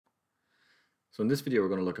So in this video we're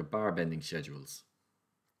going to look at bar bending schedules.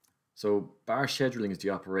 So bar scheduling is the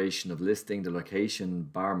operation of listing the location,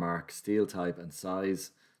 bar mark, steel type and size,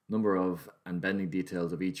 number of and bending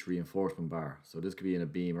details of each reinforcement bar. So this could be in a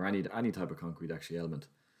beam or any type of concrete actually element.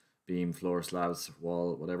 Beam, floor, slabs,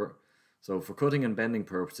 wall, whatever. So for cutting and bending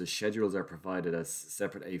purposes, schedules are provided as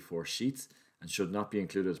separate A4 sheets and should not be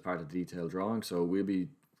included as part of the detailed drawing. So we'll be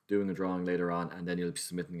doing a drawing later on and then you'll be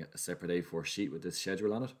submitting a separate A4 sheet with this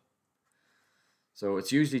schedule on it. So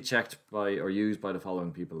it's usually checked by or used by the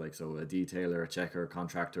following people, like so a detailer, a checker,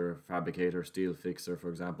 contractor, fabricator, steel fixer, for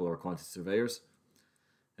example, or quantity surveyors.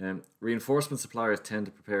 Reinforcement suppliers tend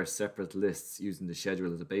to prepare separate lists using the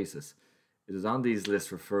schedule as a basis. It is on these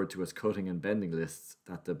lists, referred to as cutting and bending lists,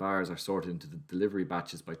 that the bars are sorted into the delivery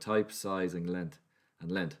batches by type, size, and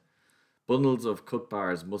length. Bundles of cut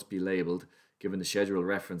bars must be labelled, given the schedule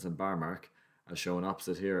reference and bar mark, as shown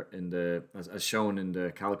opposite here as shown in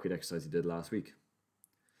the calculate exercise you did last week.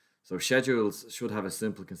 So schedules should have a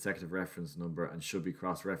simple consecutive reference number and should be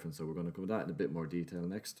cross-referenced. So we're going to cover that in a bit more detail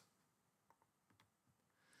next.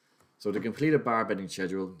 So to complete a bar bending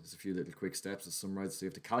schedule, there's a few little quick steps to summarize. So you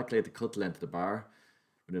have to calculate the cut length of the bar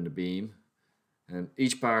within the beam. And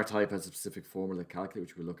each bar type has a specific formula to calculate,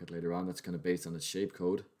 which we'll look at later on. That's kind of based on its shape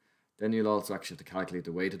code. Then you'll also actually have to calculate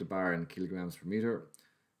the weight of the bar in kilograms per meter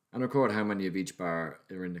and record how many of each bar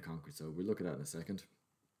are in the concrete. So we'll look at that in a second.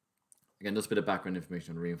 Again, just a bit of background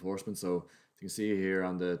information on reinforcement. So you can see here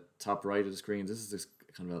on the top right of the screen, this is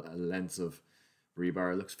kind of a length of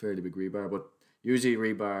rebar. It looks fairly big rebar, but usually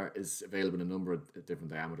rebar is available in a number of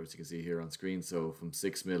different diameters. You can see here on screen. So from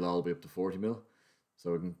 6 mil all the way up to 40 mil.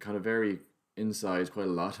 So it can kind of vary in size quite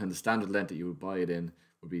a lot. And the standard length that you would buy it in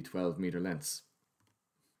would be 12-meter lengths.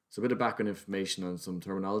 So a bit of background information on some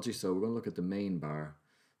terminology. So we're going to look at the main bar.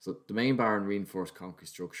 So the main bar in reinforced concrete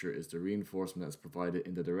structure is the reinforcement that is provided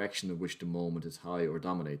in the direction of which the moment is high or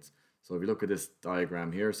dominates. So if you look at this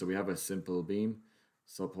diagram here, so we have a simple beam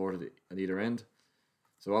supported at either end.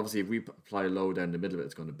 So obviously if we apply a load down the middle of it,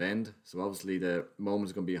 it's going to bend. So obviously the moment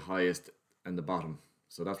is going to be highest in the bottom.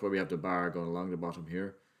 So that's why we have the bar going along the bottom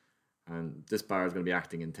here. And this bar is going to be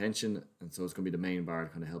acting in tension, and so it's going to be the main bar to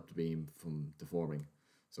kind of help the beam from deforming.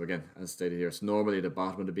 So again, as stated here, it's normally the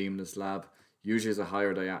bottom of the beam in the slab. Usually it's a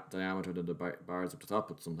higher diameter than the bars up the top,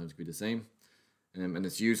 but sometimes it can be the same. And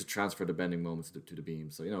it's used to transfer the bending moments to the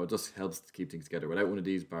beam. So, it just helps to keep things together. Without one of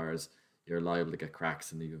these bars, you're liable to get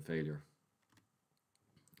cracks and even failure.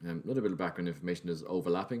 Another bit of background information is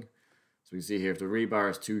overlapping. So you can see here, if the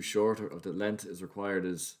rebar is too short or if the length is required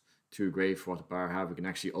is too great for what the bar have, we can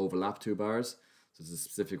actually overlap two bars. So there's a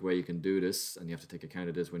specific way you can do this, and you have to take account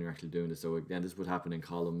of this when you're actually doing this. So again, this would happen in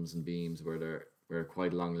columns and beams where they're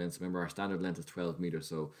quite long lengths. Remember, our standard length is 12 meters,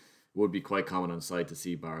 so it would be quite common on site to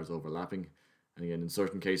see bars overlapping. And again, in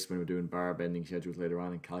certain cases when we're doing bar bending schedules later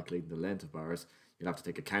on and calculating the length of bars, you'll have to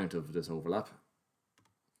take account of this overlap.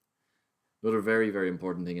 Another very, very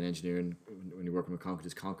important thing in engineering when you're working with concrete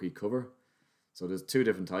is concrete cover. So there's two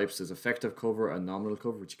different types. There's effective cover and nominal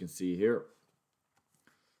cover, which you can see here.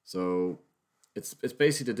 So it's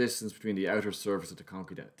basically the distance between the outer surface of the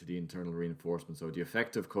concrete to the internal reinforcement. So the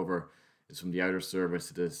effective cover is from the outer surface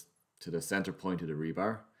to the center point of the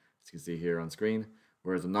rebar, as you can see here on screen,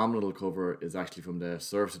 whereas the nominal cover is actually from the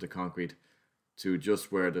surface of the concrete to just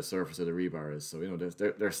where the surface of the rebar is. So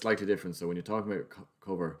they're slightly different. So when you're talking about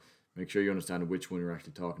cover, make sure you understand which one you're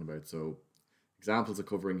actually talking about. So examples of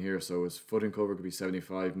covering here, so as footing cover could be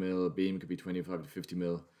 75 mil, a beam could be 25 to 50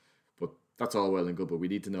 mil, but that's all well and good, but we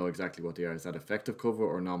need to know exactly what they are. Is that effective cover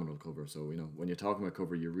or nominal cover? So when you're talking about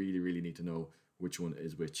cover, you really need to know which one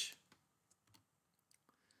is which.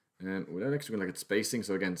 Without actually going to look at spacing,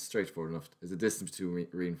 so again, straightforward enough. Is the distance between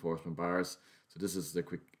reinforcement bars. So this is the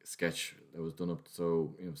quick sketch that was done up.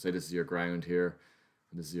 So say this is your ground here,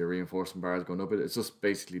 and this is your reinforcement bars going up it. It's just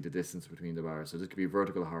basically the distance between the bars. So this could be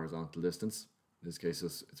vertical or horizontal distance. In this case,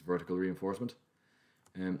 it's vertical reinforcement.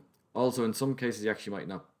 Also, in some cases, you actually might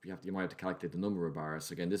have to calculate the number of bars.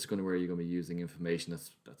 So again, this is going to where you're going to be using information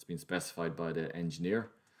that's been specified by the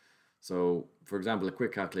engineer. So, for example, a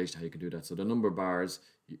quick calculation how you can do that. So the number of bars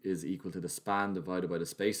is equal to the span divided by the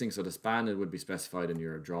spacing. So the span, it would be specified in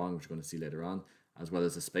your drawing, which we're going to see later on, as well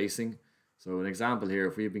as the spacing. So an example here,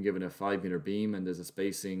 if we've been given a 5-meter beam and there's a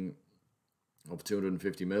spacing of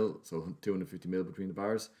 250 mil, so 250 mil between the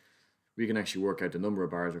bars, we can actually work out the number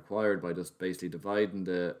of bars required by just basically dividing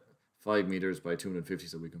the 5 meters by 250,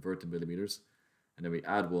 so we convert to millimeters, and then we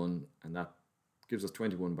add 1, and that gives us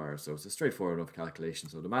 21 bars. So it's a straightforward enough calculation.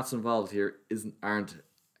 So the maths involved here aren't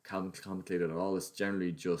complicated at all. It's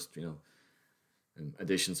generally just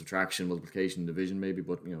addition, subtraction, multiplication, division maybe,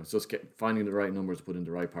 but it's just finding the right numbers to put in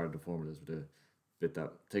the right part of the formulas with bit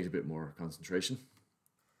that takes a bit more concentration.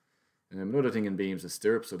 Another thing in beams is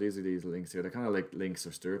stirrups. So these are these links here. They're kind of like links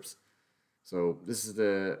or stirrups. So this is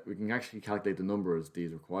we can actually calculate the number of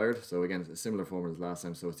these required. So again, it's a similar formula as last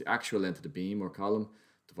time. So it's the actual length of the beam or column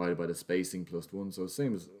divided by the spacing plus 1. So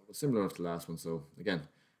similar enough to the last one. So again,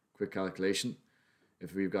 quick calculation.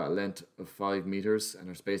 If we've got a length of 5 meters and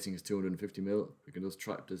our spacing is 250 mil, we can just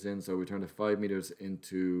trap this in. So we turn the 5 meters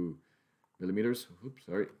into millimeters. Oops,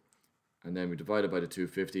 sorry. And then we divide it by the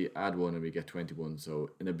 250, add 1, and we get 21.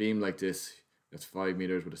 So in a beam like this, that's 5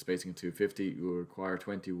 meters with a spacing of 250, you will require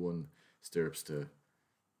 21 stirrups to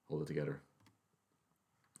hold it together.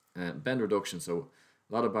 Bend reduction. So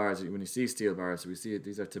a lot of bars, when you see steel bars, so we see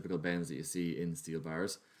these are typical bends that you see in steel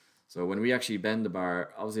bars. So when we actually bend the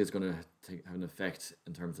bar, obviously it's going to have an effect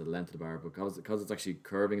in terms of the length of the bar, because it's actually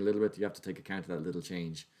curving a little bit, you have to take account of that little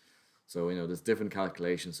change. So there's different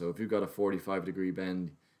calculations. So if you've got a 45-degree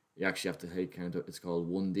bend, you actually have to take account of, it's called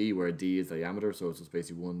 1D, where D is diameter, so it's just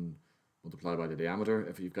basically 1 multiplied by the diameter.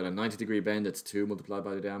 If you've got a 90-degree bend, it's 2 multiplied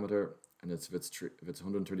by the diameter, and if it's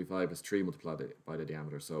 135, it's 3 multiplied by the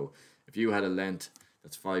diameter. So if you had a length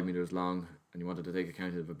that's 5 meters long and you wanted to take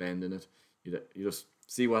account of a bend in it, you just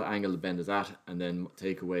see what angle the bend is at, and then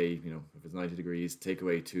take away, if it's 90 degrees, take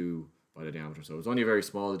away 2 by the diameter. So it's only a very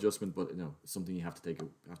small adjustment, but it's something you have to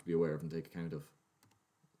be aware of and take account of.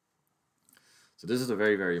 So this is a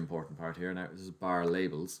very, very important part here. Now, this is bar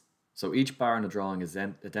labels. So each bar in the drawing is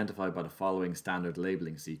then identified by the following standard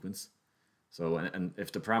labeling sequence. So, and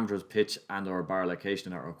if the parameters pitch and or bar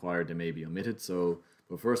location are required, they may be omitted. So,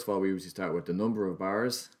 but first of all, we usually start with the number of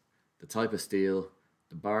bars, the type of steel,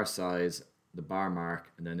 the bar size, the bar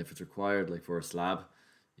mark, and then if it's required, like for a slab,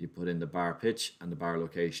 you put in the bar pitch and the bar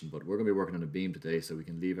location. But we're going to be working on a beam today, so we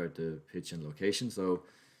can leave out the pitch and location. So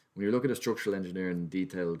when you look at a structural engineering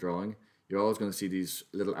detailed drawing, you're always going to see these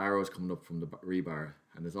little arrows coming up from the rebar,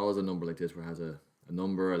 and there's always a number like this where it has a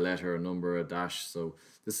number, a letter, a number, a dash. So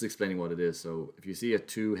this is explaining what it is. So if you see a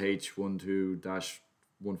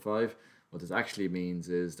 2H12-15, what this actually means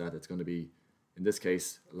is that it's going to be, in this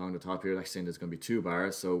case, along the top here, it's actually saying there's going to be 2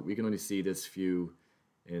 bars. So we can only see this view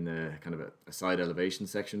in a kind of a side elevation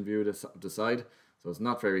section view of the side. So it's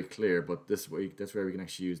not very clear, but that's where we can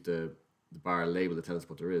actually use the bar label to tell us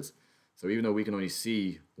what there is. So even though we can only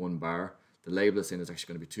see 1 bar, the label is saying there's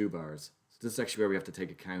actually going to be 2 bars. So this is actually where we have to take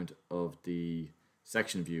account of the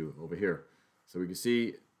section view over here. So we can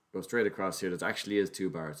see, go straight across here, there actually is 2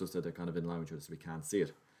 bars, just that they're kind of in line with each other so we can't see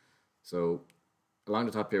it. So along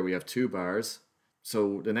the top here we have 2 bars.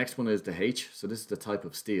 So the next one is the H. So this is the type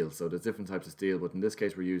of steel. So there's different types of steel, but in this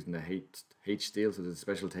case we're using the H steel. So there's a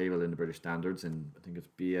special table in the British Standards, and I think it's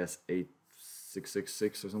BS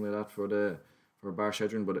 8666 or something like that for bar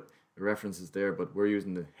scheduling, but the reference is there, but we're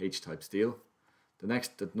using the H type steel.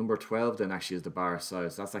 The number 12 then actually is the bar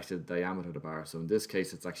size. That's actually the diameter of the bar. So in this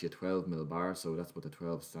case it's actually a 12 mil bar, so that's what the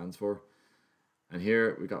 12 stands for. And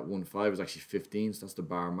here we got 1.5 is actually 15, so that's the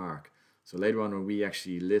bar mark. So later on when we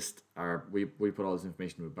actually list we put all this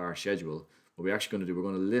information in a bar schedule, what we're actually going to do, we're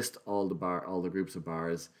going to list all the groups of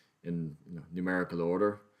bars in numerical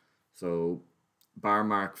order. So bar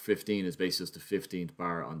mark 15 is basically just the 15th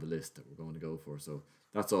bar on the list that we're going to go for. So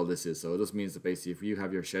that's all this is. So it just means that basically if you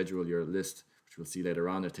have your schedule, your list, which we'll see later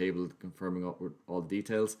on, a table confirming all the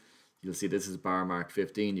details, you'll see this is bar mark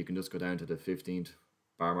 15. You can just go down to the 15th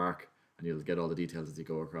bar mark and you'll get all the details as you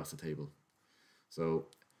go across the table. So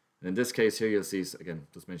in this case here, you'll see, again,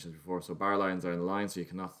 just mentioned before, so bar lines are in line, so you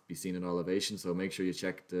cannot be seen in all elevation. So make sure you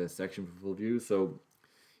check the section for full view. So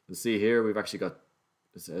you'll see here we've actually got,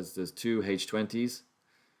 it says there's 2 H20s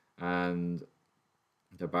and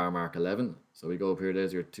they're bar mark 11. So we go up here,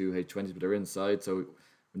 there's your 2 H20s, but they're inside. So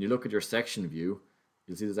when you look at your section view,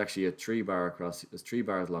 you'll see there's actually a 3 bar across, there's 3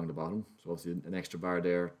 bars along the bottom. So obviously an extra bar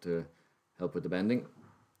there to help with the bending.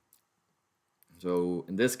 So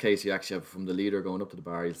in this case, you actually have from the leader going up to the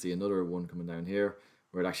bar, you'll see another one coming down here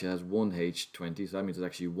where it actually has 1 H20. So that means there's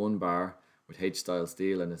actually 1 bar with H style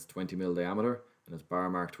steel and it's 20 mil diameter and it's bar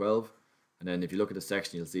mark 12. And then if you look at the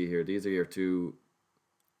section, you'll see here, these are your two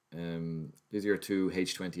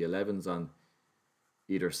H2011s on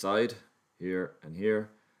either side, here and here.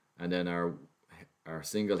 And then our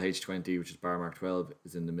single H20, which is bar mark 12,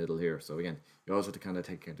 is in the middle here. So again, you also have to kind of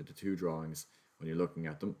take account of the 2 drawings when you're looking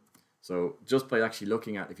at them. So just by actually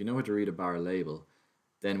looking at, if you know how to read a bar label,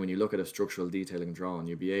 then when you look at a structural detailing drawing,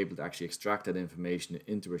 you'll be able to actually extract that information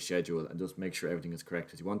into a schedule and just make sure everything is correct.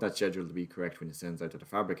 Because you want that schedule to be correct when it sends out to the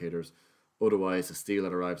fabricators. Otherwise, the steel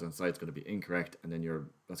that arrives on site is going to be incorrect, and then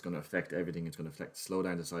that's going to affect everything. It's going to slow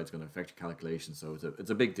down the site. It's going to affect your calculation. So it's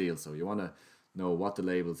a big deal. So you want to know what the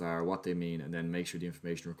labels are, what they mean, and then make sure the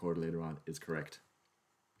information recorded later on is correct.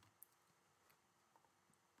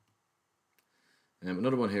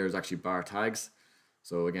 Another one here is actually bar tags.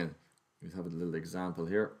 So again, we have a little example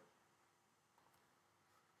here.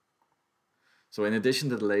 So in addition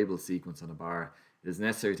to the label sequence on a bar, it is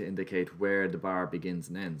necessary to indicate where the bar begins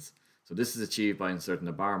and ends. So this is achieved by inserting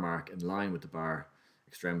a bar mark in line with the bar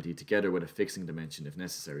extremity together with a fixing dimension if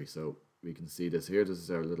necessary. So we can see this here. This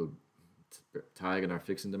is our little tag in our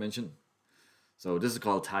fixing dimension. So this is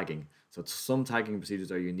called tagging. So some tagging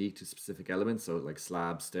procedures are unique to specific elements, so like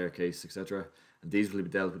slabs, staircase, etc. And these will be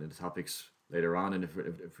dealt with in the topics later on, and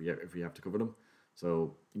if we have to cover them.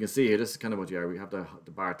 So you can see here, this is kind of what you are. We have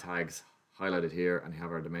the bar tags highlighted here, and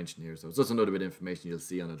have our dimension here. So it's just another bit of information you'll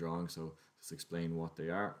see on the drawing. So just explain what they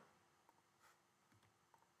are.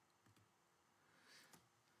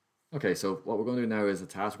 Okay, so what we're going to do now is a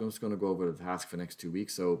task. We're just going to go over the task for the next 2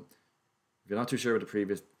 weeks. So if you're not too sure what the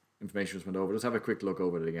previous information was went over, just have a quick look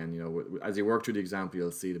over it again. You know, as you work through the example,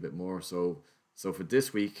 you'll see it a bit more. So for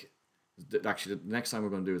this week, actually the next time we're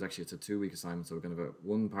going to do is actually, it's a 2-week assignment. So we're going to have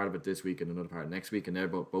one part of it this week and another part next week, and they're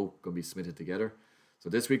both going to be submitted together. So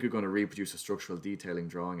this week we're going to reproduce a structural detailing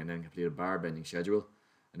drawing and then complete a bar bending schedule.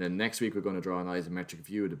 And then next week we're going to draw an isometric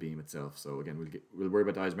view of the beam itself. So again, we'll worry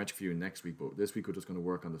about the isometric view next week, but this week we're just going to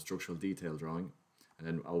work on the structural detail drawing, and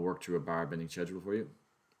then I'll work through a bar bending schedule for you.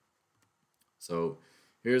 So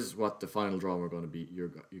here's what the final drawing we're going to be, you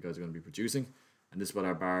guys are going to be producing, and this is what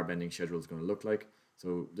our bar bending schedule is going to look like.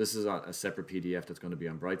 So this is a separate PDF that's going to be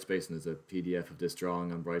on Brightspace, and there's a PDF of this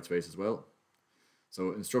drawing on Brightspace as well.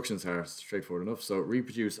 So instructions are straightforward enough. So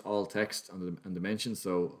reproduce all text and dimensions.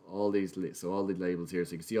 So all the labels here.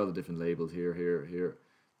 So you can see all the different labels here,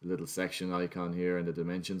 the little section icon here, and the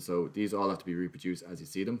dimensions. So these all have to be reproduced as you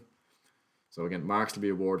see them. So again, marks will be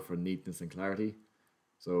awarded for neatness and clarity.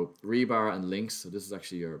 So rebar and links. So this is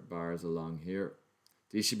actually your bars along here.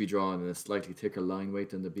 These should be drawn in a slightly thicker line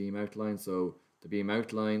weight than the beam outline. So the beam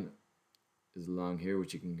outline is along here,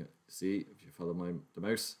 which you can see if you follow the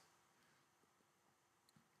mouse.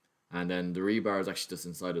 And then the rebar is actually just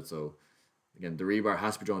inside it. So again, the rebar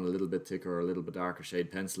has to be drawn a little bit thicker or a little bit darker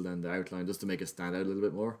shade pencil than the outline, just to make it stand out a little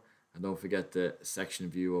bit more. And don't forget the section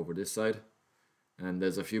view over this side. And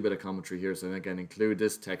there's a few bit of commentary here. So again, include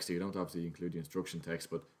this text. So you don't obviously include the instruction text,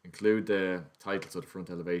 but include the titles of the front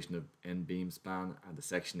elevation of end beam span and the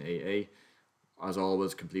section AA. As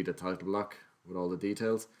always, complete a title block with all the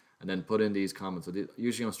details, and then put in these comments. So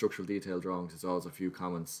usually on structural detail drawings, there's always a few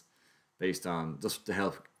comments based on, just to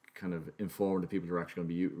help kind of inform the people who are actually going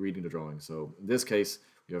to be reading the drawing. So in this case,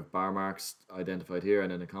 we have bar marks identified here,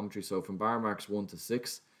 and then a commentary. So from bar marks 1 to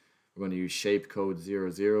 6, we're going to use shape code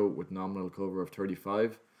 00 with nominal cover of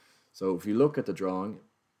 35. So if you look at the drawing,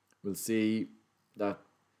 we'll see that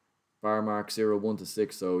bar mark 0, 1 to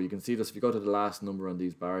 6. So you can see this, if you go to the last number on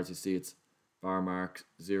these bars, you see it's bar mark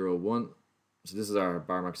 0, 1. So this is our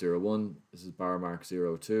bar mark 0, 1. This is bar mark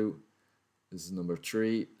 0, 2. This is number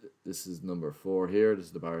 3. This is number 4 here. This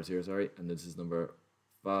is the bars here, sorry. And this is number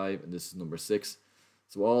 5. And this is number 6.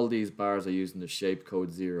 So all these bars are using the shape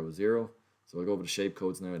code 00. So I'll go over the shape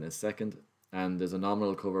codes now in a second. And there's a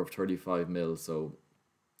nominal cover of 35 mil. So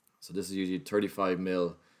this is usually 35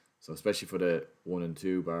 mil. So especially for the 1 and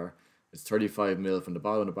 2 bar, it's 35 mil from the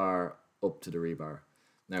bottom of the bar up to the rebar.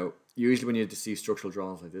 Now, usually when you see structural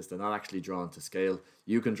drawings like this, they're not actually drawn to scale.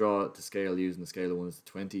 You can draw to scale using the scale of 1 to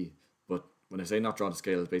 20. But when I say not drawn to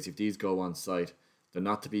scale, it's basically if these go on site, they're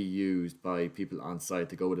not to be used by people on site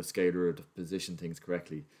to go with a scaler to position things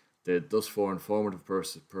correctly. They're just for informative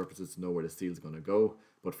purposes to know where the steel is going to go.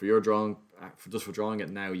 But for your drawing, just for drawing it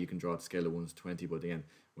now, you can draw to scale of 1 to 20. But again,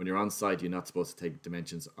 when you're on site, you're not supposed to take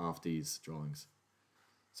dimensions off these drawings.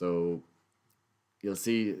 So you'll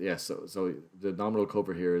see, yeah. So the nominal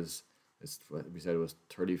cover here is we said it was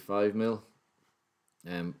 35 mil.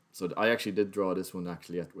 So I actually did draw this one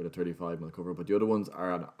actually with a 35 mil cover, but the other ones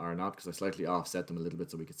are not, because I slightly offset them a little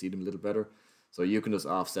bit so we can see them a little better. So you can just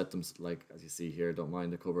offset them, like as you see here. Don't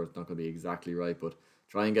mind the cover, it's not going to be exactly right, but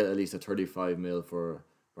try and get at least a 35 mil for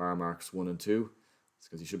bar marks 1 and 2,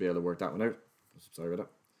 because you should be able to work that one out. Sorry about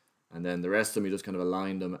that. And then the rest of them, you just kind of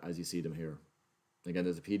align them as you see them here. Again,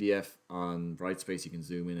 there's a PDF on Brightspace. You can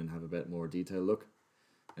zoom in and have a bit more detailed look.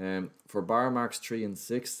 For bar marks 3 and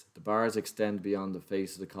 6, the bars extend beyond the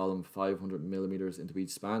face of the column 500 millimeters into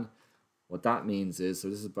each span. What that means is, so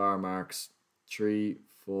this is bar marks 3,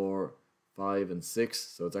 4, 5, and 6.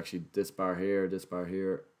 So it's actually this bar here, this bar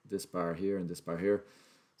here, this bar here, and this bar here.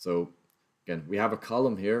 So again, we have a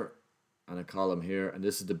column here and a column here, and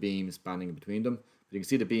this is the beam spanning between them. But you can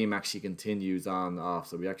see the beam actually continues on off.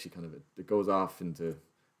 So we actually kind of, it goes off into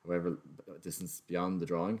however distance beyond the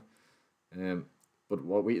drawing. But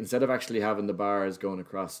what we, instead of actually having the bars going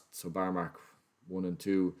across, so bar mark 1 and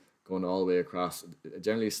 2 going all the way across. It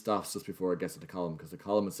generally stops just before it gets to the column, because the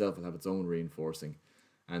column itself will have its own reinforcing.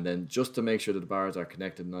 And then just to make sure that the bars are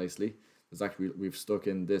connected nicely, there's actually, we've stuck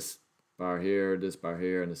in this bar here,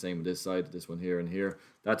 and the same with this side, this one here and here.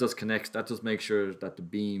 That just connects, that just makes sure that the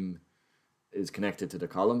beam is connected to the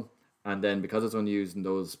column. And then because it's only using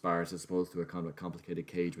those bars as opposed to a kind of a complicated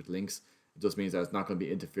cage with links, it just means that it's not going to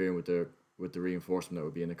be interfering with the reinforcement that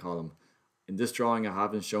would be in a column. In this drawing, I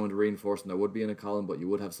haven't shown the reinforcement that would be in a column, but you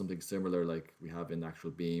would have something similar like we have in the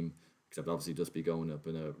actual beam, except obviously just be going up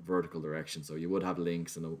in a vertical direction. So you would have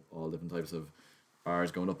links and all different types of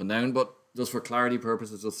bars going up and down, but just for clarity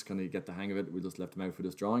purposes, just kind of get the hang of it, we just left them out for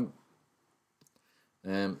this drawing.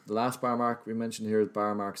 The last bar mark we mentioned here is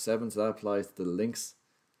bar mark 7, so that applies to the links.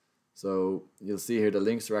 So you'll see here the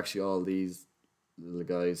links are actually all these little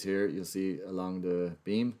guys here you'll see along the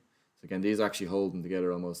beam. So again, these are actually holding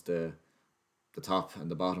together almost the top and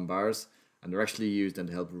the bottom bars, and they're actually used then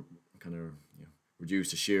to help kind of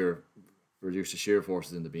reduce the shear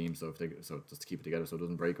forces in the beam. So just to keep it together so it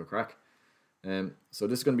doesn't break or crack. So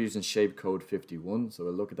this is going to be using shape code 51. So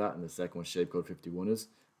we'll look at that in the second one. Shape code 51 is.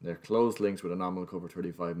 They're closed links with a nominal cover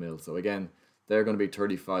 35 mil. So again, they're going to be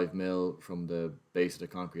 35 mil from the base of the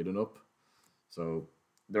concrete and up. So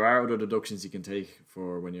there are other deductions you can take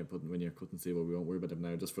for when you're cutting steel, but we won't worry about them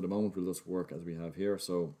now. Just for the moment, we'll just work as we have here.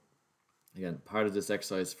 So again, part of this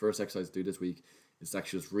exercise, first exercise to do this week, is to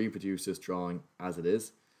actually just reproduce this drawing as it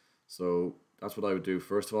is. So that's what I would do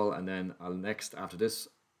first of all, and then after this,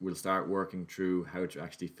 we'll start working through how to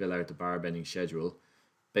actually fill out the bar bending schedule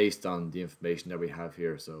based on the information that we have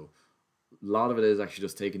here. So a lot of it is actually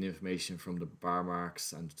just taking the information from the bar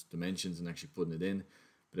marks and dimensions and actually putting it in.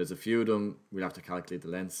 But there's a few of them we'll have to calculate the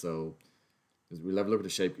length. So we'll have a look at the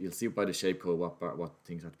shape. You'll see by the shape code what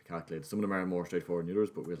things have to be calculated. Some of them are more straightforward than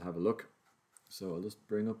others, but we'll have a look. So I'll just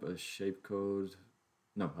bring up a shape code.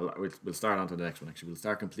 No, we'll start on to the next one. Actually, we'll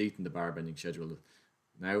start completing the bar bending schedule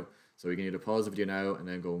now. So you can either pause the video now and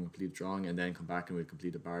then go and complete the drawing, and then come back and we'll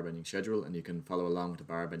complete the bar bending schedule, and you can follow along with the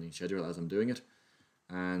bar bending schedule as I'm doing it.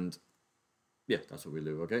 And yeah, that's what we'll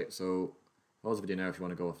do. Okay, so pause the video now if you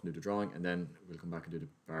want to go off and do the drawing, and then we'll come back and do the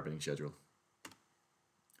bar bending schedule.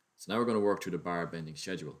 So now we're going to work through the bar bending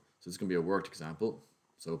schedule. So this is going to be a worked example.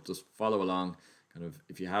 So just follow along. Kind of,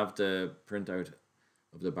 if you have the printout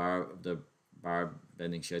of the bar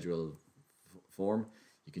bending schedule form,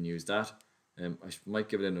 you can use that. I might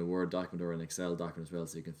give it in a Word document or an Excel document as well,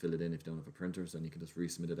 so you can fill it in if you don't have a printer, so then you can just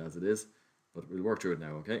resubmit it as it is. But we'll work through it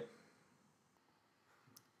now, okay?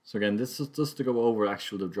 So again, this is just to go over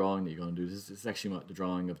the drawing that you're going to do. This is actually the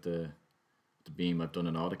drawing of the beam I've done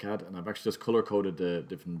in AutoCAD, and I've actually just color coded the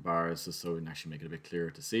different bars just so we can actually make it a bit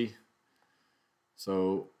clearer to see.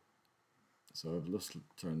 So I've just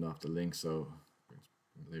turned off the link, so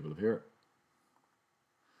label it here.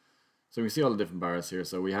 So we see all the different bars here.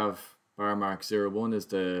 So we have bar mark 01 is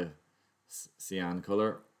the cyan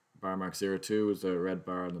color, bar mark 02 is the red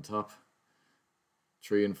bar on the top,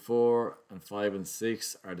 3 and 4 and 5 and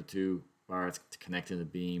 6 are the two bars connecting the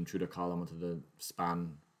beam through the column into the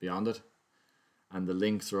span beyond it, and the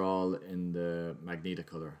links are all in the magenta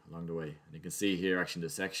color along the way. And you can see here actually in the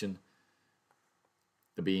section,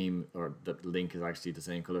 the beam or the link is actually the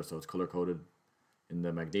same color, so it's color coded in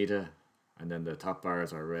the magenta, and then the top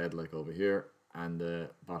bars are red like over here, and the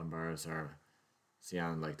bottom bars are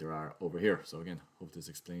cyan like there are over here. So again, hope this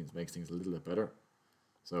makes things a little bit better.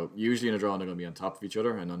 So usually in a drawing they're going to be on top of each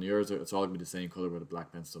other, and on yours it's all going to be the same color with a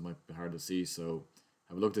black pencil, so it might be hard to see. So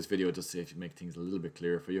have a look at this video just to see if you make things a little bit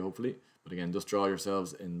clearer for you, hopefully. But again, just draw it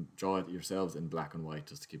yourselves in black and white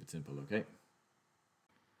just to keep it simple, okay?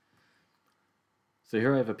 So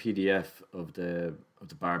here I have a PDF of the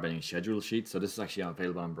bar bending schedule sheet. So this is actually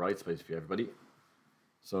available on Brightspace for everybody.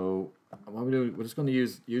 So what we do, we're just going to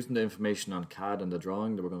using the information on CAD and the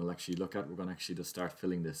drawing that we're going to actually look at. We're going to actually just start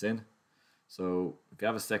filling this in. So if you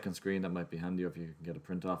have a second screen, that might be handy, or if you can get a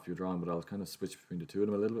print off your drawing. But I'll kind of switch between the two of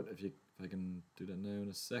them a little bit. If I can do that now in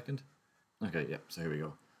a second. Okay, yeah. So here we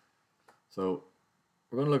go. So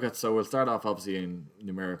we're going to look at, so we'll start off obviously in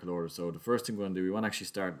numerical order. So the first thing we're going to do, we want to actually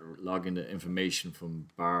start logging the information from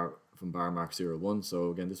bar mark 01.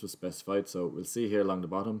 So again, this was specified. So we'll see here along the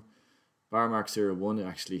bottom, bar mark 01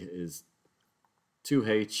 actually is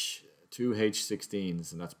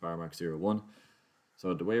 2H16s, and that's bar mark 01.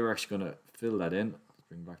 So the way we're actually going to fill that in, let's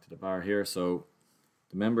bring back to the bar here. So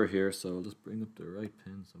the member here, so I'll just bring up the right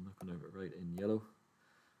pen. So I'm not going to write in yellow.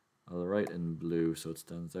 I'll write in blue so it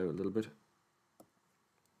stands out a little bit.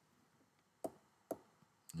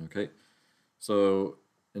 Okay, so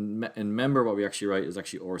in member, what we actually write is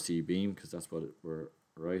actually RC beam, because that's what we're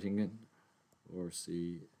writing in.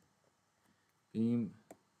 RC beam.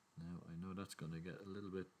 Now I know that's going to get a little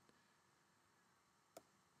bit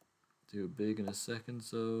too big in a second,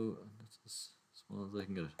 so that's as small as I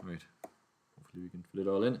can get it. Right, hopefully we can fit it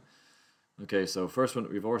all in. Okay, so first one,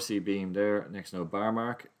 we've RC beam there. Next now bar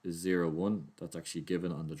mark is 0, 1. That's actually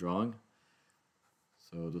given on the drawing.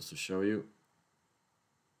 So just to show you.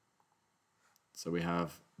 So we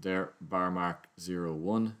have there bar mark 0,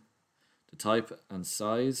 1. The type and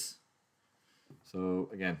size. So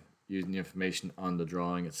again, using the information on the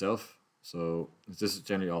drawing itself. So this is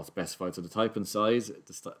generally all specified. So the type and size,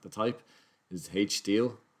 the type is H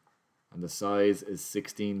steel. And the size is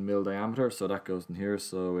 16 mil diameter. So that goes in here.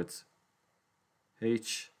 So it's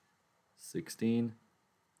H16.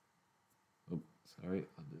 Oh, sorry,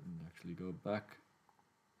 I didn't actually go back.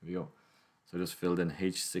 Here we go. So I just filled in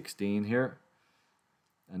H16 here.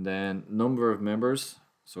 And then number of members.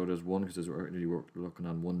 So there's one because we're looking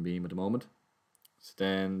on one beam at the moment. So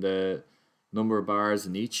then the number of bars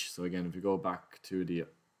in each. So again, if you go back to the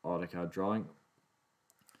AutoCAD drawing, it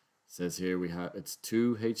says here we have it's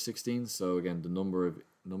 2 H16. So again, the number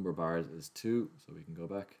of bars is 2. So we can go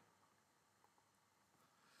back.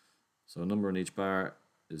 So number in each bar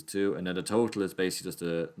is 2, and then the total is basically just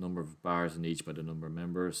the number of bars in each by the number of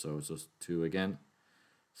members, so it's just 2 again.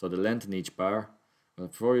 So the length in each bar, well,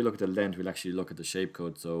 before you look at the length, we'll actually look at the shape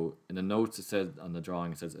code. So in the notes it said on the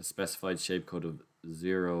drawing, it says a specified shape code of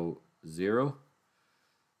 0, 0.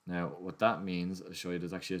 Now what that means, I'll show you,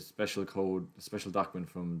 there's actually a special code, a special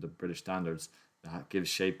document from the British standards that gives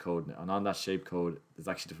shape code, and on that shape code there's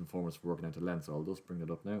actually different formulas for working out the length, so I'll just bring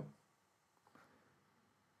it up now.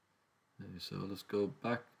 So let's go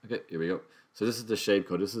back. Okay, here we go. So this is the shape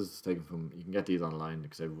code. This is taken from, you can get these online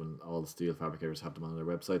because all the steel fabricators have them on their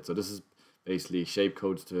website. So this is basically shape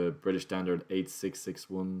codes to British Standard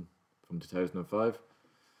 8661 from 2005.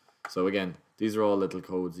 So again, these are all little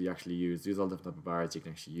codes you actually use. These are all different type of bars you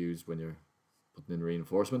can actually use when you're putting in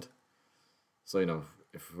reinforcement. So, you know,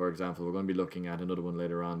 if for example, we're going to be looking at another one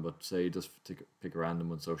later on, but say just pick a random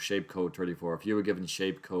one. So shape code 34. If you were given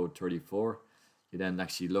shape code 34, you then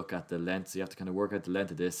actually look at the length. So you have to kind of work out the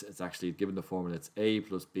length of this. It's actually given the formula. It's A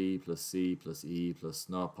plus B plus C plus E plus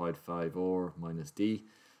 0.5 or minus D.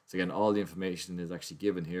 So again, all the information is actually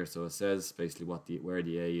given here. So it says basically where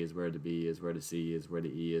the A is, where the B is, where the C is, where the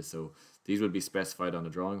E is. So these will be specified on the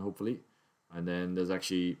drawing, hopefully. And then there's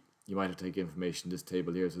actually, you might have to take information in this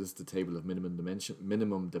table here. So this is the table of minimum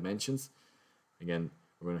dimensions. Again,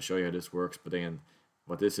 we're going to show you how this works. But again,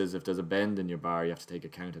 what this is, if there's a bend in your bar, you have to take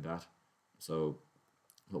account of that. So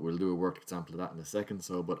what we'll do a worked example of that in a second.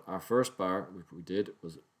 So, but our first bar, which we did,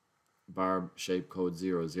 was bar shape code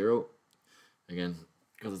 00. Again,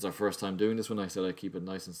 because it's our first time doing this one, I said I'd keep it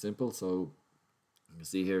nice and simple. So you can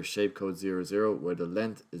see here shape code 00, where the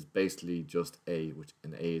length is basically just A, which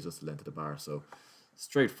an A is just the length of the bar. So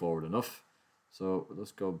straightforward enough. So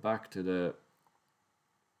let's go back to the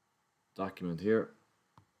document here.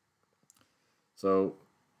 So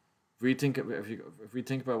if we think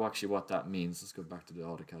about actually what that means, let's go back to the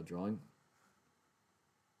AutoCAD drawing.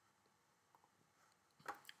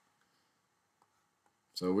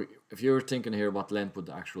 So if you're thinking here, what length would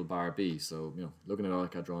the actual bar be? So, you know, looking at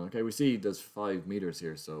AutoCAD drawing, okay, we see there's 5 meters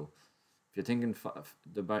here. So if you're thinking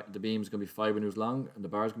the beam is going to be 5 meters long and the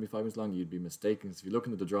bar is going to be 5 meters long, you'd be mistaken. So if you're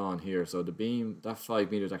looking at the drawing here, so the beam, that 5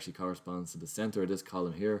 meters actually corresponds to the center of this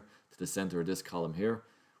column here, to the center of this column here.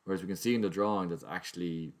 Whereas we can see in the drawing that's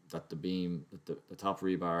actually that the beam, that the top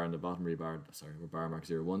rebar and the bottom rebar, sorry, bar mark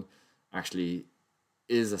 01, actually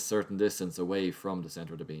is a certain distance away from the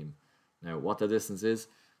center of the beam. Now, what the distance is,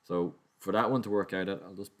 so for that one to work out,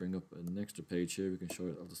 I'll just bring up an extra page here. We can show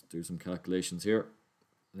it. I'll just do some calculations here.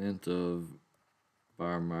 Length of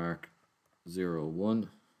bar mark 01.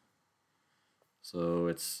 So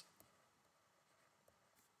it's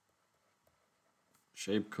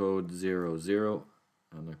shape code 00.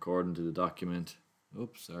 And according to the document,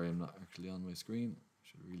 oops, sorry, I'm not actually on my screen.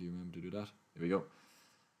 Should really remember to do that. Here we go.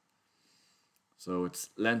 So it's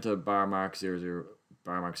length of bar mark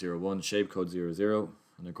 01, shape code 00,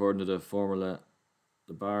 and according to the formula,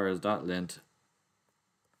 the bar is that length,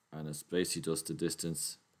 and it's basically just the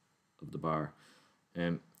distance of the bar.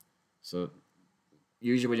 So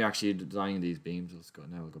usually when you're actually designing these beams,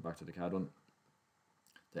 we'll go back to the CAD one.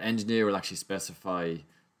 The engineer will actually specify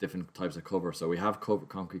different types of cover. So we have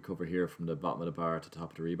concrete cover here from the bottom of the bar to the top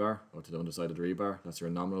of the rebar, or to the underside of the rebar. That's your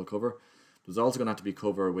nominal cover. There's also going to have to be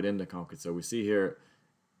cover within the concrete. So we see here,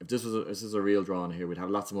 if this is a real drawing here, we'd have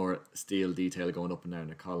lots more steel detail going up and down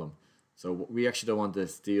the column. So we actually don't want the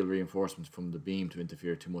steel reinforcements from the beam to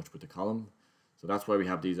interfere too much with the column. So that's why we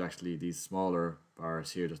have these smaller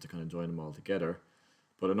bars here, just to kind of join them all together.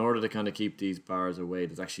 But in order to kind of keep these bars away,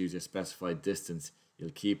 there's actually usually a specified distance.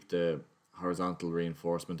 You'll keep the horizontal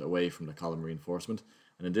reinforcement away from the column reinforcement.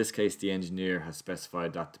 And in this case, the engineer has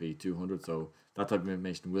specified that to be 200. So that type of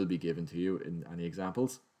information will be given to you in any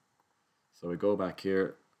examples. So we go back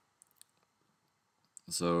here.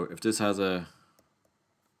 So if this has a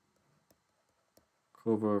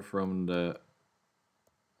cover from the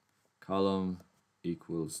column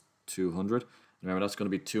equals 200, remember that's going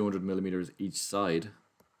to be 200 millimeters each side,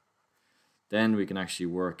 then we can actually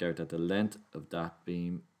work out that the length of that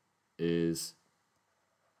beam is,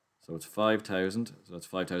 so it's 5,000, so that's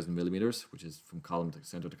 5,000 millimeters, which is from column to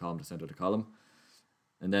center to column to center to column.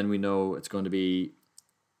 And then we know it's going to be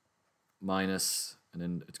minus, and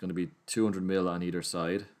then it's going to be 200 mil on either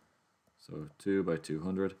side. So 2 by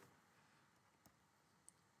 200.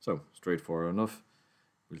 So straightforward enough.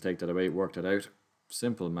 We'll take that away, work that out.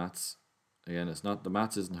 Simple maths. Again, it's not, the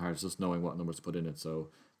maths isn't hard, it's just knowing what numbers to put in it. So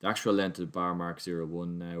the actual length of bar mark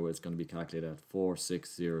 01 now is going to be calculated at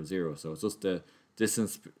 4600. So it's just the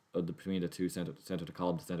distance between the two center to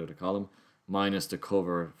column to center to column minus the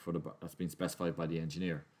cover for the that's been specified by the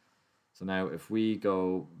engineer. So now if we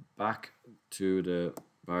go back to the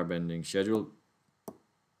bar bending schedule,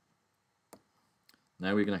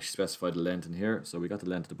 now we can actually specify the length in here. So we got the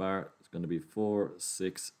length of the bar, it's going to be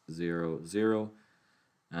 4600,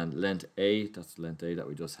 and length A, that's the length A that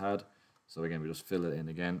we just had. So again, we just fill it in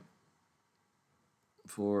again,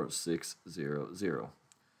 4600.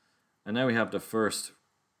 And now we have the first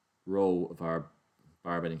row of our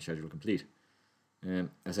bar bending schedule complete. I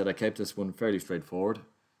said I kept this one fairly straightforward.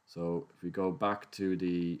 So if we go back to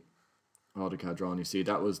the AutoCAD drawing, you see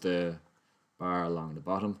that was the bar along the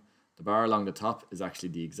bottom. The bar along the top is actually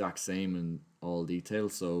the exact same in all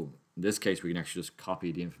details. So in this case, we can actually just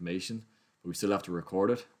copy the information, but we still have to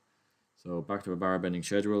record it. So back to our bar bending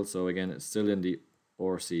schedule. So again, it's still in the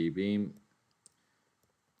RC beam.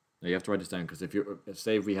 Now you have to write this down, because if you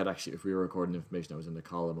say if we were recording information that was in the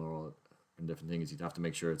column or all in different things, you'd have to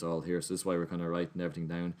make sure it's all here. So this is why we're kind of writing everything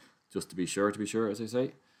down just to be sure, as I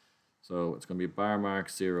say. So it's going to be bar mark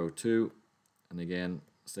 02, and again,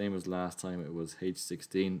 same as last time, it was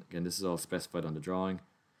H16. Again, this is all specified on the drawing.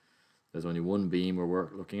 There's only one beam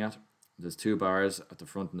we're looking at. There's 2 bars at the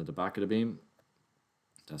front and at the back of the beam.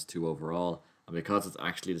 That's 2 overall. And because it's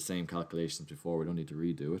actually the same calculations before, we don't need to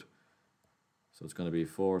redo it. So it's going to be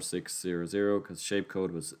 4600, because shape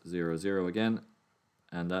code was 00 again.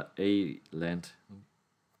 And that A length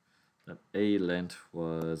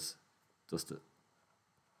was just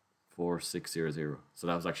 4600. So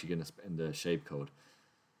that was actually in the shape code.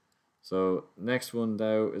 So next one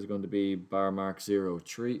now is going to be bar mark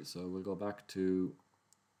 03. So we'll go back to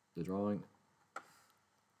the drawing.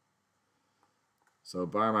 So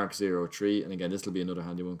bar mark 03, and again, this will be another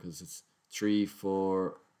handy one because it's 3,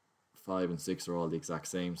 4, 5, and 6 are all the exact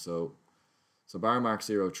same. So bar mark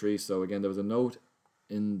 03. So again, there was a note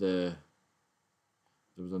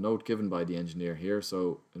given by the engineer here.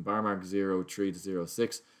 So in bar mark 03 to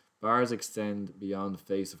 06, bars extend beyond the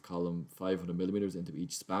face of column 500 millimeters into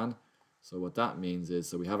each span. So what that means is,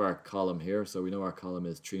 so we have our column here, so we know our column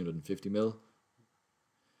is 350 mil,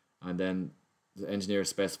 and then the engineer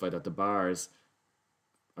specified that the bars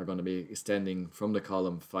are going to be extending from the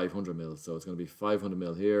column 500 mil. So it's going to be 500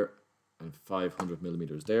 mil here and 500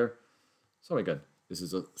 millimeters there. So again, this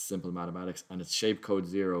is a simple mathematics, and it's shape code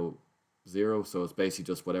 00, so it's basically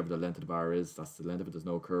just whatever the length of the bar is, that's the length of it. There's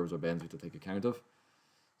no curves or bends we have to take account of.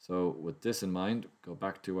 So with this in mind, go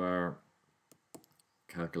back to our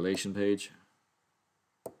calculation page.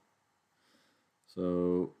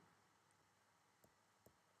 So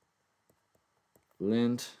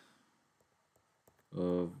length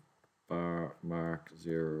of bar mark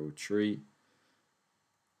 03.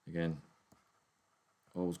 Again,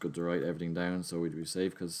 always good to write everything down so we'd be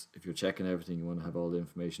safe, because if you're checking everything, you want to have all the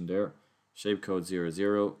information there. Shape code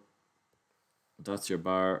 00. That's your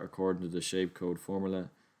bar according to the shape code formula.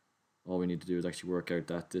 All we need to do is actually work out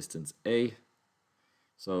that distance A.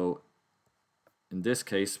 So in this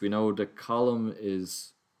case, we know the column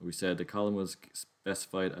is, we said the column was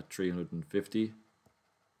specified at 350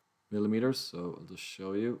 millimeters. So I'll just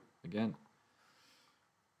show you again.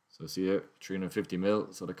 So see here, 350 mil.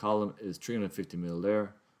 So the column is 350 mil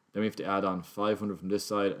there. Then we have to add on 500 from this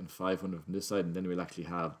side and 500 from this side, and then we'll actually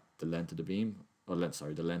have the length of the beam, or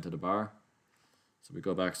the length of the bar. So we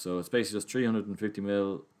go back. So it's basically just 350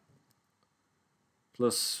 mil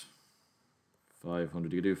plus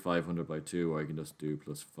 500. You can do 500 by 2, or you can just do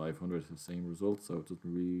plus 500, the same result, so it doesn't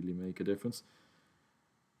really make a difference.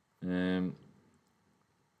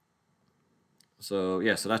 So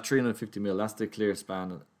yeah, so that 350 mil, that's the clear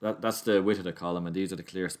span. That's the width of the column, and these are the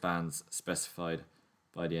clear spans specified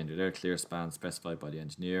by the engineer. They're clear spans specified by the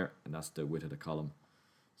engineer, and that's the width of the column.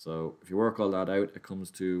 So if you work all that out, it comes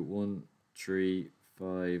to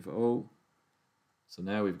 1350. So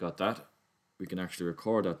now we've got that. We can actually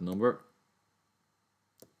record that number.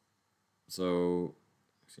 So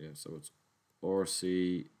yeah, so it's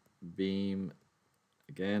RC beam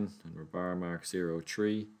again, and rebar mark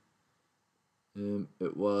 03.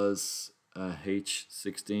 It was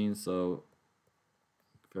H16, so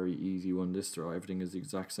very easy one. This draw, everything is the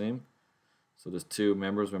exact same. So there's two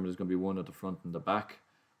members. Remember, there's going to be one at the front and the back.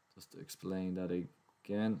 Just to explain that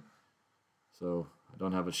again. So I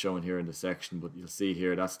don't have it shown here in the section, but you'll see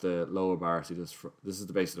here that's the lower bar. See this is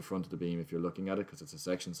the base of the front of the beam if you're looking at it, because it's a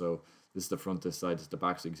section. So this is the front, this side is the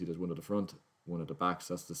back. So you can see there's one at the front, one at the back.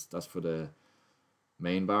 So that's for the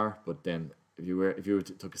main bar. But then if you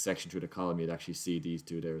took a section through the column, you'd actually see these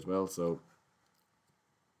two there as well. So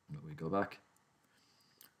we go back.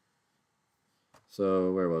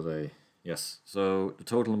 So where was I? Yes. So the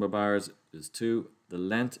total number of bars is 2. The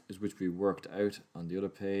length is which we worked out on the other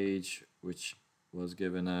page, which was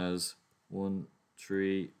given as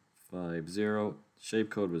 1350. Shape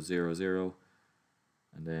code was 00,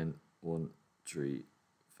 and then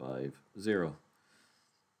 1350.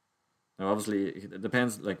 Now obviously it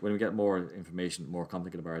depends, like when we get more information, more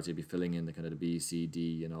complicated bars, you'll be filling in the kind of the B, C,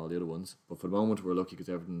 D and all the other ones. But for the moment we're lucky because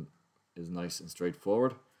everything is nice and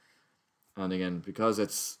straightforward. And again, because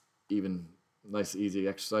it's even nice easy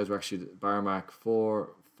exercise, we're actually bar mark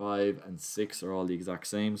 4, 5 and 6 are all the exact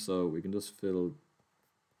same, so we can just fill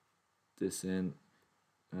this in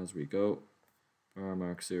as we go. Bar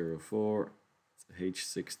mark 04, it's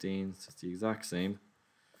H16, so it's the exact same.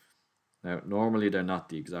 Now normally they're not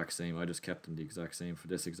the exact same, I just kept them the exact same for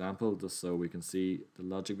this example just so we can see the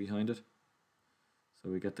logic behind it. So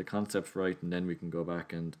we get the concepts right, and then we can go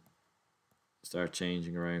back and start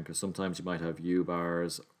changing around, because sometimes you might have U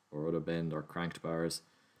bars or other bend or cranked bars,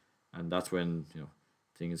 and that's when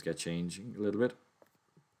things get changing a little bit.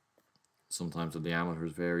 Sometimes the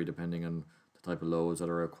diameters vary depending on the type of loads that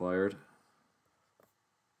are required.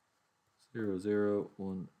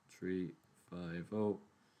 001350,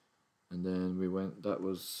 and then we went, that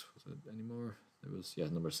was it any more? It was, yeah,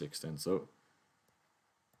 number 6 then. So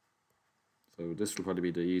this will probably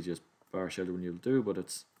be the easiest bar schedule you'll do, but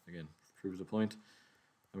it's, again, proves the point.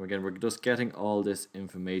 And again, we're just getting all this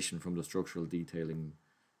information from the structural detailing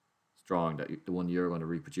drawing, that the one you're going to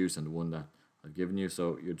reproduce and the one that I've given you.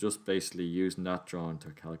 So you're just basically using that drawing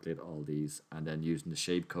to calculate all these, and then using the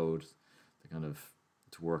shape code to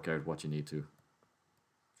work out what you need to.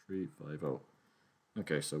 350.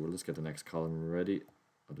 Okay, so we'll just get the next column ready,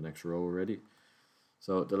 or the next row ready.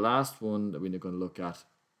 So the last one that we're going to look at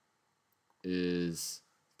is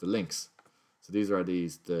the links. So these are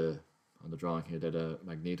on the drawing here, they're the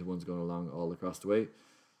magneto ones going along all across the way.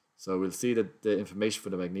 So we'll see that the information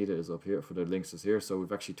for the magneto is up here, for the links is here. So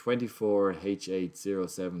we've actually 24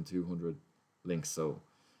 H807200 links. So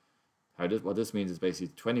what this means is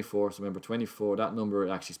basically 24. So remember 24, that number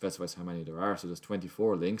actually specifies how many there are. So there's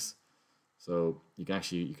 24 links. So you could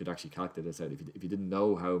actually calculate this out. If you didn't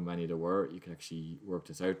know how many there were, you can actually work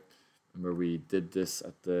this out. Remember we did this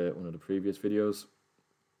at one of the previous videos.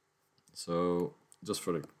 So just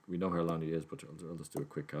we know how long it is, but I'll just do a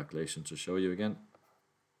quick calculation to show you again.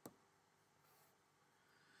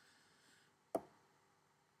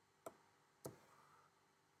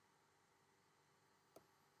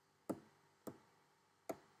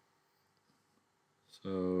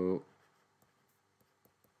 So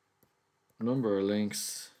number of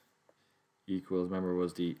links equals, remember,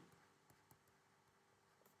 was the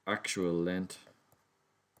actual length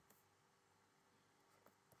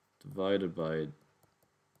divided by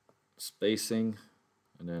spacing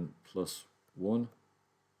and then plus 1.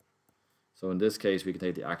 So in this case we can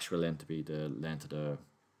take the actual length to be the length of the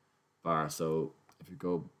bar. So if you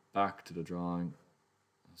go back to the drawing,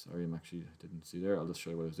 sorry, I didn't see there, I'll just show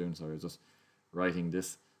you what I was doing. Sorry, I was just writing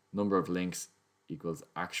this number of links equals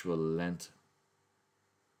actual length.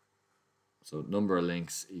 So number of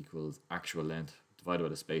links equals actual length divided by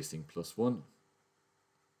the spacing plus 1.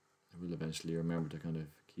 I will eventually remember to kind of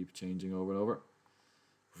keep changing over and over.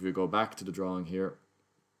 If we go back to the drawing here,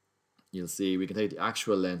 you'll see we can take the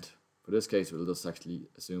actual length. For this case, we'll just actually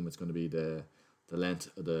assume it's going to be the length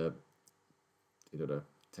of either the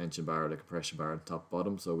tension bar or the compression bar on top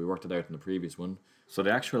bottom. So we worked it out in the previous one. So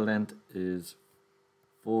the actual length is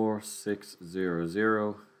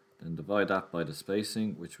 4600. Then divide that by the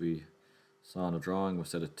spacing, which we saw in the drawing was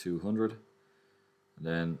set at 200. And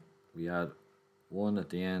then we add 1 at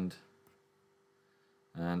the end.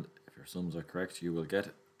 And if your sums are correct, you will get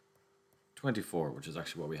 24, which is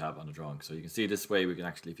actually what we have on the drawing. So you can see this way we can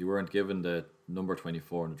actually, if you weren't given the number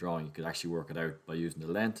 24 in the drawing, you could actually work it out by using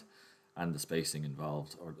the length and the spacing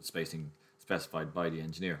involved, or the spacing specified by the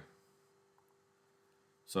engineer.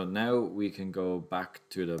 So now we can go back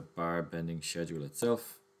to the bar bending schedule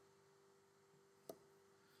itself.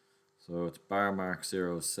 So it's bar mark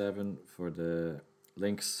 07 for the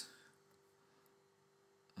links,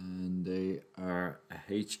 and they are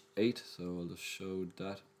a H8, so I'll just show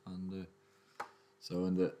that on the, so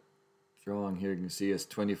in the drawing here you can see it's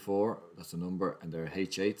 24, that's the number, and they're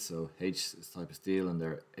H8, so H is type of steel and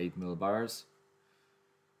they're 8mm bars.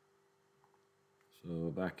 So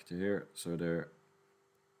back to here, so they're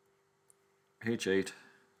H8,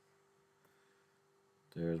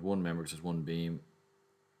 there's one member, which is one beam.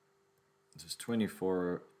 This is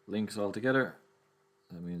 24 links altogether.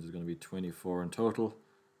 That means there's going to be 24 in total.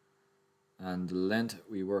 And the length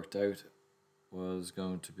we worked out was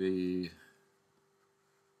going to be,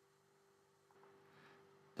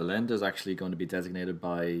 the length is actually going to be designated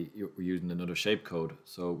by, we're using another shape code.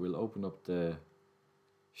 So we'll open up the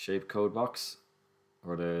shape code box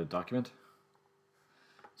or the document.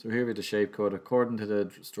 So here we have the shape code. According to the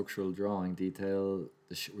structural drawing detail,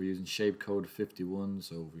 we're using shape code 51.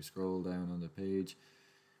 So if we scroll down on the page,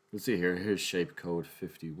 we'll see here's shape code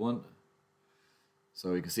 51.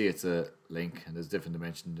 So you can see it's a link, and there's different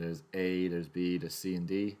dimensions. There's A, there's B, there's C and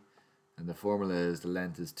D. And the formula is the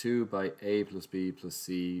length is 2 by A plus B plus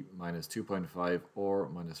C minus 2.5 or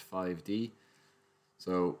minus 5D.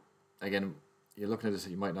 So again, you're looking at this,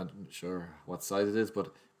 you might not sure what size it is,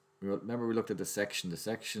 but remember we looked at the section. The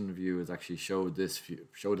section view is actually showed this view,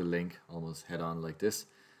 showed the link almost head on like this.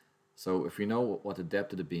 So if we know what the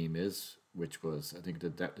depth of the beam is, which was, I think the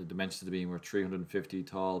dimensions of the beam were 350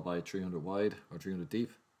 tall by 300 wide, or 300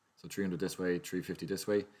 deep. So 300 this way, 350 this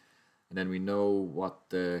way. And then we know what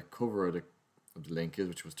the cover of the link is,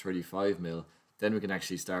 which was 35mm. Then we can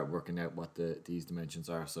actually start working out what these dimensions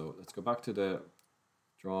are. So let's go back to the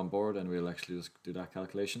drawing board and we'll actually just do that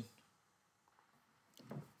calculation.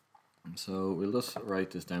 So we'll just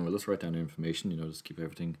write this down. We'll just write down the information, just keep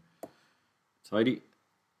everything tidy.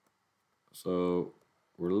 So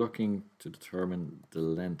we're looking to determine the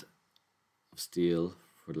length of steel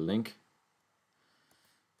for the link.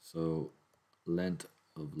 So length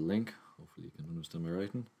of link, hopefully you can understand my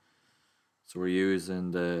writing. So we're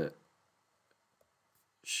using the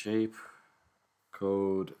shape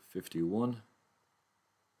code 51,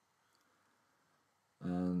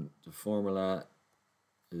 and the formula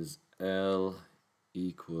is L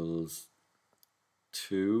equals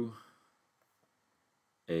 2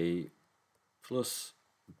 A plus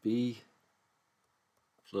B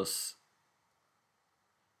plus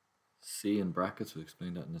C in brackets. We'll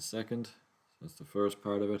explain that in a second. So that's the first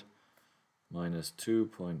part of it. Minus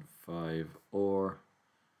 2.5 or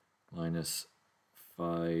minus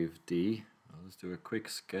 5D. Let's do a quick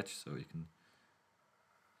sketch so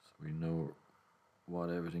we know what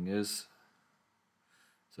everything is.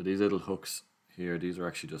 So these little hooks here, these are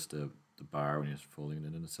actually just the bar when you're folding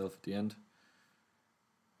it in itself at the end.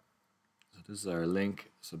 So this is our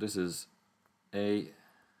link. So this is A,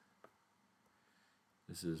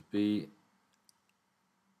 this is B,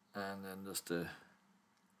 and then just the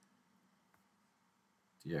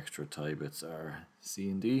extra tie bits are C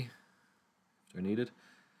and D if they're needed.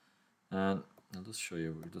 And I'll just show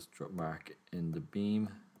you, we'll just drop mark in the beam.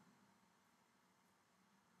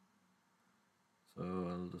 So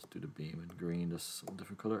I'll just do the beam in green, just some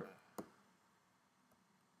different color.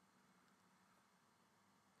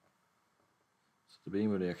 So the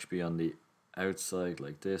beam would actually be on the outside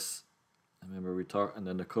like this. Remember we talked, and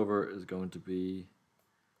then the cover is going to be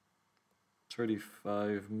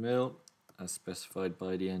 35mm as specified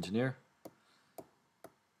by the engineer.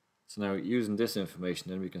 So now using this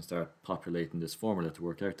information, then we can start populating this formula to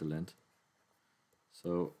work out the length.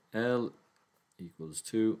 So L equals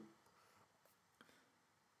 2.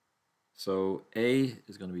 So A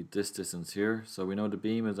is going to be this distance here. So we know the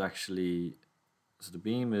beam is actually, so the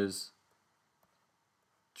beam is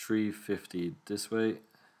 350 this way.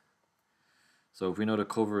 So if we know the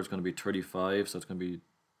cover is going to be 35, so it's going to be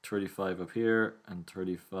 35 up here and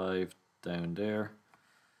 35 down there.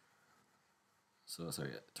 So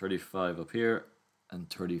sorry, 35 up here and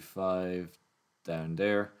 35 down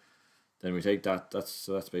there. Then we take that, that's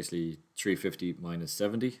basically 350 minus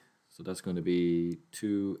 70. So that's going to be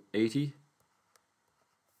 280.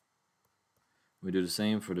 We do the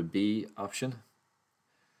same for the B option.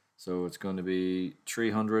 So it's going to be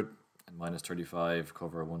 300 and minus 35,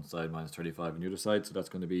 cover one side, minus 35 on the other side. So that's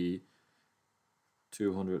going to be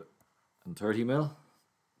 230mm.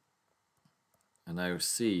 And now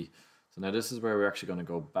C. So now this is where we're actually going to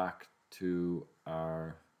go back to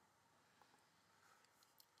our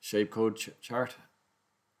shape code chart.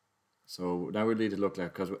 So now we need to look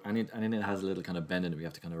like, because anything that has a little kind of bend in it, we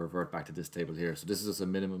have to kind of revert back to this table here. So this is just a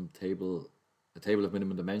minimum table, a table of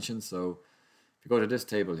minimum dimensions. So if you go to this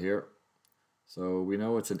table here, so we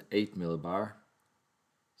know it's an 8mm bar.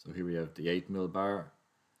 So here we have the 8mm bar.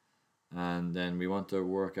 And then we want to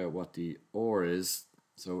work out what the ore is.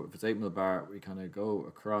 So if it's 8mm bar, we kind of go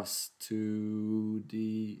across to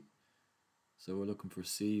the, so we're looking for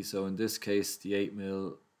C. So in this case, the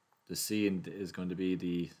 8mm, the C is going to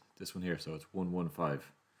be this one here. So it's 115.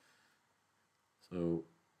 So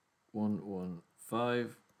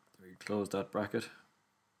 115, we close that bracket.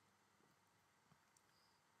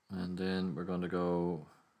 And then we're going to go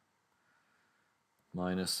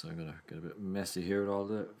minus. I'm going to get a bit messy here with all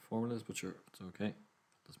the formulas, but sure, it's okay.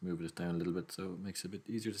 Let's move this down a little bit so it makes it a bit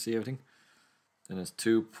easier to see everything. Then it's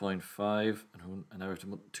 2.5, and now we're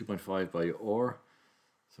 2.5 by ore.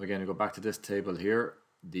 So again, we go back to this table here.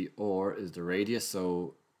 The ore is the radius,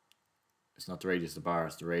 so it's not the radius of the bar,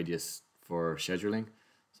 it's the radius for scheduling.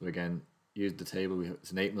 So again, use the table.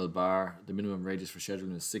 It's an 8mm bar. The minimum radius for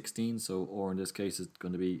scheduling is 16, so ore in this case is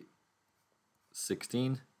going to be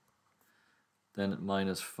 16. Then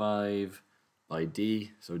minus 5 by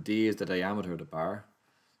D. So D is the diameter of the bar,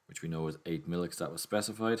 which we know is 8mm because that was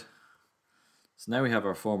specified. So now we have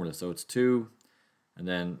our formula. So it's 2, and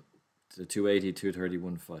then the 280, 230,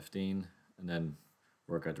 115, and then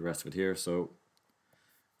work out the rest of it here. So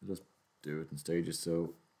we'll just do it in stages.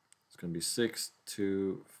 So it's going to be 6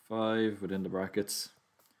 to 5 within the brackets,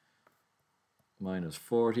 minus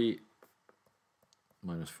 40,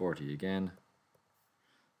 minus 40 again.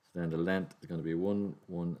 So then the length is going to be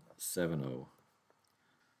 1170.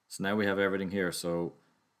 So now we have everything here. So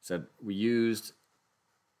said we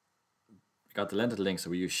got the length of the link, so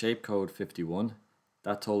we use shape code 51.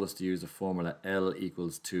 That told us to use the formula L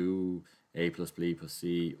equals 2A plus B plus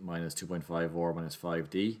C minus 2.5 or minus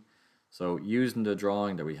 5D. So using the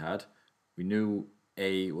drawing that we had, we knew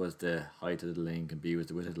A was the height of the link and B was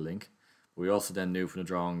the width of the link. But we also then knew from the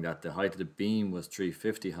drawing that the height of the beam was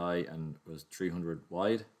 350 high and was 300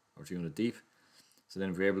 wide or 300 deep. So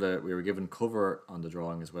then we were given cover on the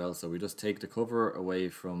drawing as well. So we just take the cover away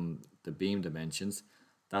from the beam dimensions.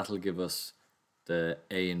 That'll give us the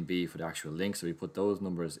A and B for the actual link. So we put those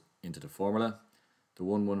numbers into the formula. The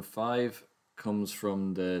 115 comes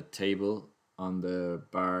from the table on the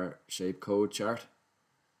bar shape code chart.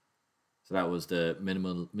 So that was the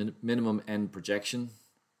minimum end projection.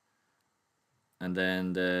 And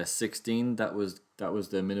then the 16, that was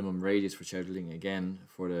the minimum radius for scheduling again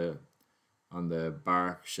for on the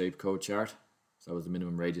bar shape code chart. So that was the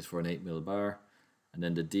minimum radius for an 8mm bar. And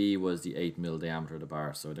then the D was the 8mm diameter of the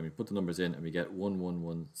bar. So then we put the numbers in and we get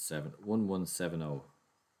 1170.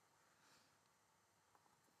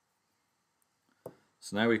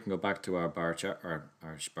 So now we can go back to our bar chart, our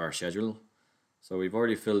bar schedule. So we've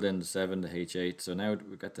already filled in the 7, the H8. So now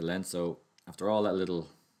we've got the length. So after all it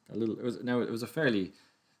was a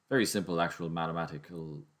very simple actual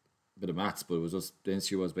mathematical bit of maths, but it was just, the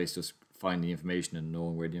issue was based just finding the information and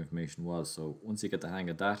knowing where the information was. So once you get the hang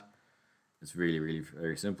of that, it's really, really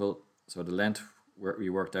very simple. So the length we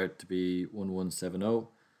worked out to be 1170,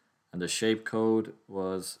 and the shape code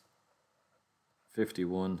was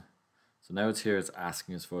 51. So now it's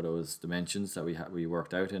asking us for those dimensions that we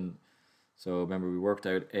worked out in. So remember, we worked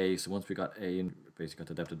out A. So once we got A and basically got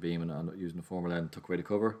the depth of beam and using the formula and took away the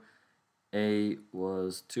cover, A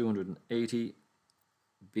was 280,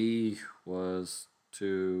 B was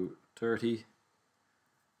 230,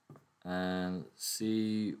 and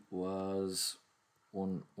C was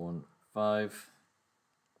 115.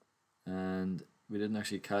 And we didn't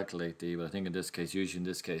actually calculate D, but I think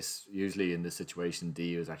usually in this situation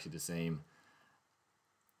D is actually the same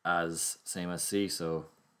as C. So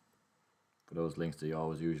for those links, they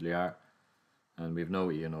always usually are, and we have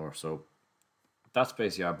no E and R. So that's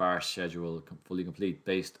basically our bar schedule fully complete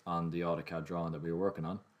based on the AutoCAD drawing that we were working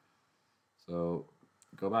on. So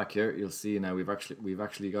go back here, you'll see now we've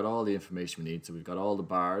actually got all the information we need. So we've got all the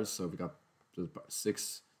bars. So we've got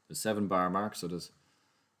there's 7 bar marks. So there's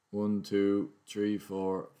 1, 2, 3,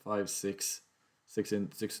 4, 5, 6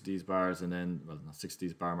 of these bars, and then, well, not 6 of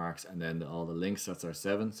these bar marks, and then all the links. That's our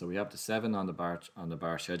 7. So we have the 7 on the bar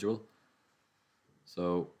schedule.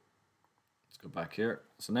 So let's go back here.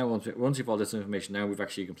 So now once you've all this information, now we've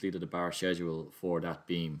actually completed the bar schedule for that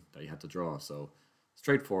beam that you had to draw. So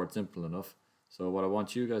straightforward, simple enough. So what I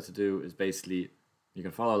want you guys to do is basically, you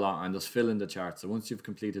can follow along and just fill in the chart. So once you've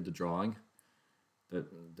completed the drawing,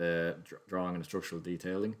 the drawing and the structural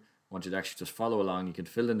detailing, want you to actually just follow along. You can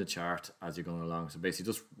fill in the chart as you're going along. So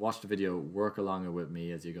basically just watch the video, work along it with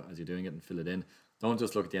me as you're doing it, and fill it in. Don't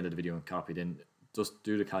just look at the end of the video and copy it in. Just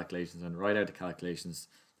do the calculations and write out the calculations.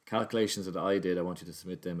 The calculations that I did, I want you to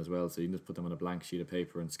submit them as well. So you can just put them on a blank sheet of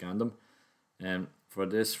paper and scan them. For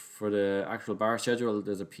the actual bar schedule,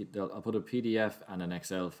 I'll put a PDF and an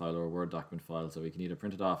Excel file or a Word document file, so you can either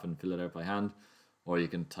print it off and fill it out by hand, or you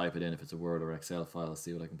can type it in if it's a Word or Excel file.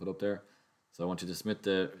 See what I can put up there. So I want you to submit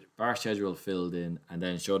the bar schedule filled in, and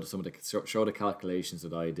then show the calculations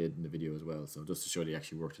that I did in the video as well. So just to show that you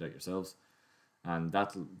actually worked it out yourselves, and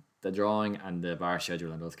the drawing and the bar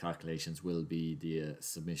schedule and those calculations will be the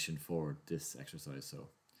submission for this exercise. So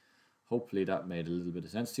hopefully that made a little bit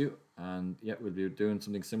of sense to you. And yeah, we'll be doing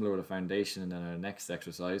something similar with a foundation in our next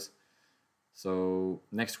exercise. So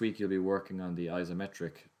next week you'll be working on the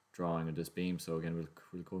isometric drawing of this beam. So again,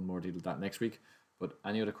 we'll go in more detail with that next week. But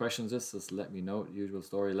any other questions, just let me know. Usual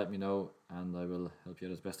story, let me know, and I will help you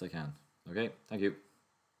out as best I can. Okay, thank you.